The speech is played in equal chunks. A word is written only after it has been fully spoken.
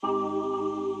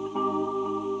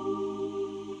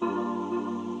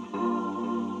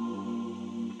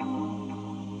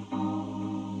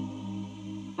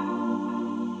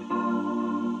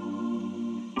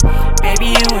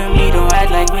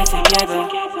we're together.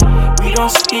 We don't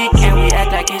speak and we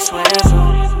act like it's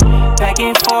whatever. Back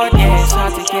and forth, yeah, it's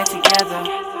hard to get together.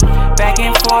 Back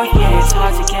and forth, yeah, it's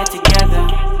hard to get together.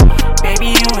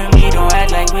 Baby, you and me don't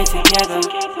act like we're together.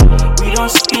 We don't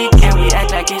speak and we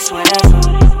act like it's whatever.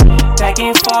 Back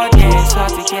and forth, yeah, it's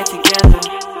hard to get together.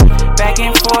 Back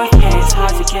and forth, yeah, it's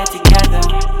hard to get together.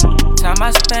 Time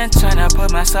I spent trying to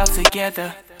put myself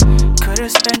together.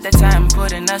 Could've spent the time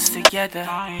putting us together.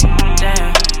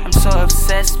 Damn, I'm so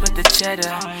obsessed with the cheddar.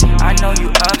 I know you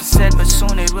upset, but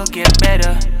soon it will get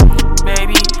better.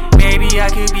 Baby, I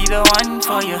could be the one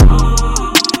for you.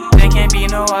 There can't be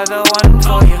no other one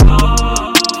for you.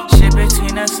 Shit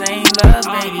between us ain't love,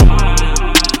 baby.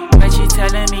 But you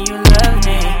telling me you love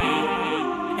me.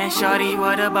 And shorty,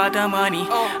 what about the money?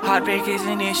 Heartbreak is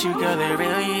an issue, girl, it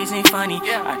really isn't funny.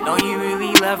 I know you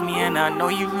really love me and I know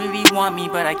you really want me,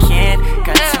 but I can't,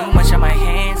 got too much on my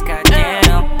hands,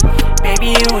 goddamn.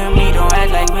 Baby, you and me don't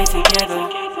act like we're together.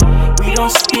 We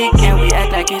don't speak and we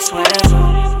act like it's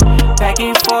whatever. Back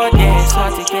and forth, yeah, it's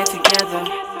hard to get together.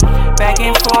 Back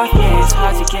and forth, yeah, it's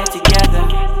hard to get together.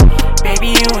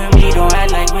 Baby, you and me don't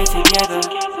act like we're together.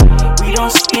 We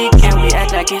don't speak and we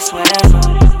act like it's whatever.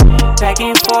 Back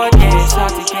and forth, yeah, it's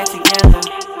hard to get together.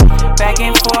 Back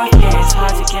and forth, yeah, it's hard